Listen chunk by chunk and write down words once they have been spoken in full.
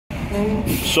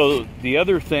So the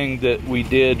other thing that we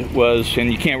did was,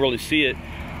 and you can't really see it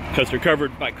because they're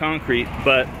covered by concrete,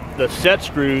 but the set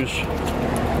screws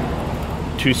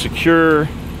to secure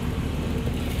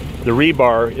the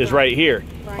rebar is right here.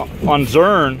 On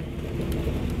Zern,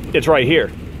 it's right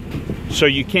here. So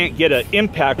you can't get an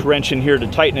impact wrench in here to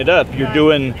tighten it up. You're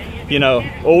doing, you know,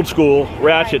 old school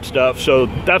ratchet stuff. So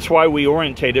that's why we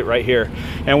orientate it right here.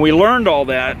 And we learned all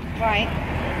that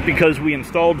because we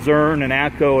installed Zern and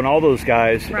ATCO and all those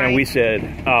guys, and we said,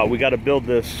 we got to build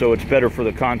this so it's better for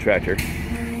the contractor.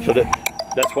 So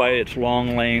that's why it's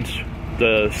long lanes,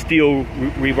 the steel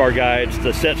rebar guides,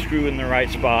 the set screw in the right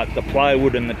spot, the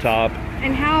plywood in the top.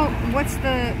 And what is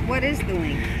the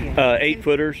length? 8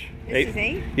 footers. This is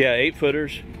 8? Yeah, 8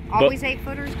 footers. Always 8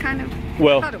 footers, kind of?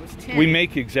 Well, I thought it was 10. We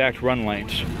make exact run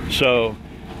lengths. So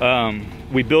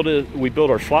we build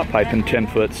our slot pipe in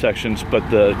 10-foot sections, but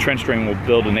the trench drain will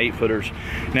build in 8 footers.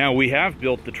 Now we have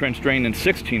built the trench drain in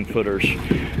 16 footers.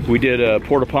 We did a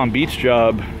Port Palm Beach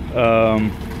job a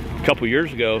couple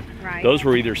years ago. Those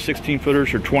were either 16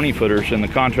 footers or 20 footers, and the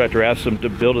contractor asked them to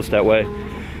build us that way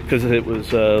because it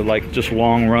was like just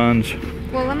long runs.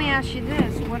 Well, let me ask you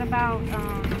this. What about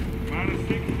minus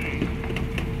 16.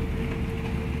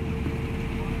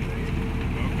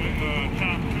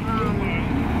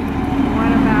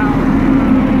 what about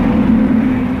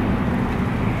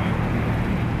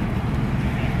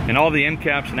and all the end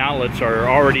caps and outlets are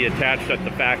already attached at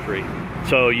the factory,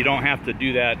 so you don't have to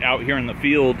do that out here in the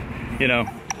field, you know,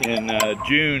 in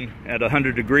June at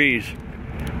 100 degrees.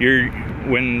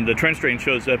 When the trench drain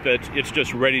shows up, it's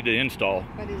just ready to install.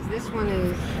 But this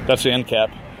one that's the end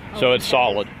cap, so it's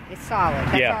solid. It's solid.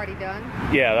 That's already done?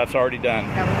 Yeah, that's already done.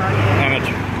 That was already done.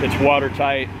 And it's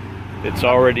watertight. It's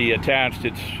already attached.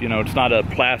 It's, you know, it's not a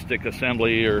plastic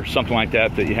assembly or something like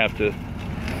that you have to.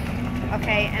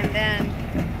 Okay, and then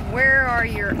where are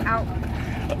your outlets?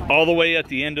 All the way at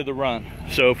the end of the run.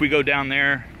 So if we go down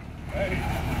there. Hey,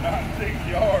 not 6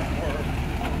 yards worth.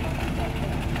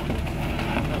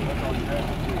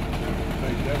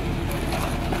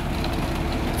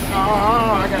 Oh,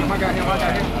 I got him, I got him.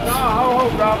 No,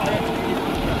 drop it.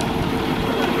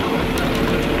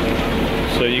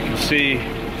 So you can see,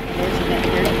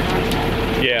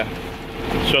 yeah.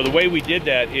 So the way we did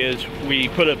that is we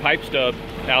put a pipe stub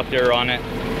out there on it,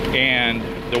 and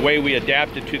the way we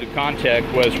adapted to the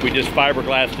contact was we just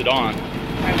fiberglassed it on.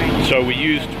 So we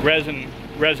used resin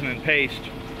and paste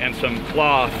and some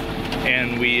cloth,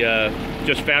 and we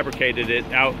just fabricated it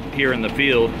out here in the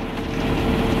field.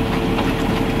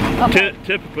 Okay.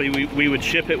 Typically, we would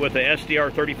ship it with a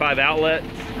SDR 35 outlet,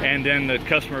 and then the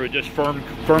customer would just firm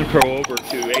curl over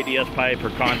to ADS pipe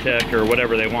or contact or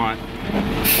whatever they want.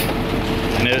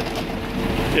 And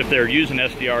if they're using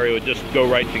SDR, it would just go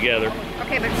right together.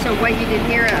 Okay, but so what you did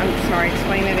here, I'm sorry,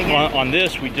 explain it again. On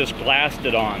this, we just glassed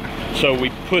it on. So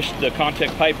we pushed the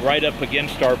contact pipe right up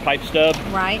against our pipe stub.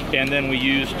 Right. And then we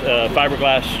used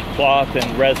fiberglass cloth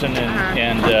and resin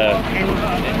and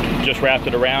just wrapped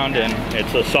it around, and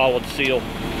it's a solid seal.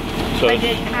 So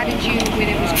how did you, when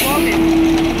it was quoted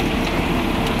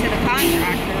to the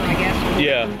contractor, I guess?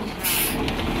 Yeah.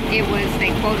 They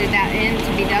quoted that in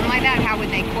to be done like that? How would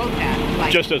they quote that?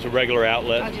 Like, just as a regular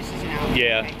outlet. Oh, just as an outlet.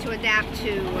 Yeah. Okay. To adapt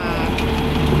to...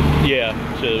 Yeah,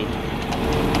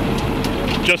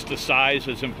 just the size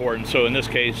is important. So in this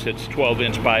case, it's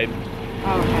 12-inch pipe.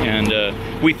 Okay.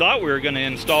 And we thought we were going to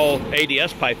install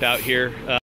ADS pipe out here.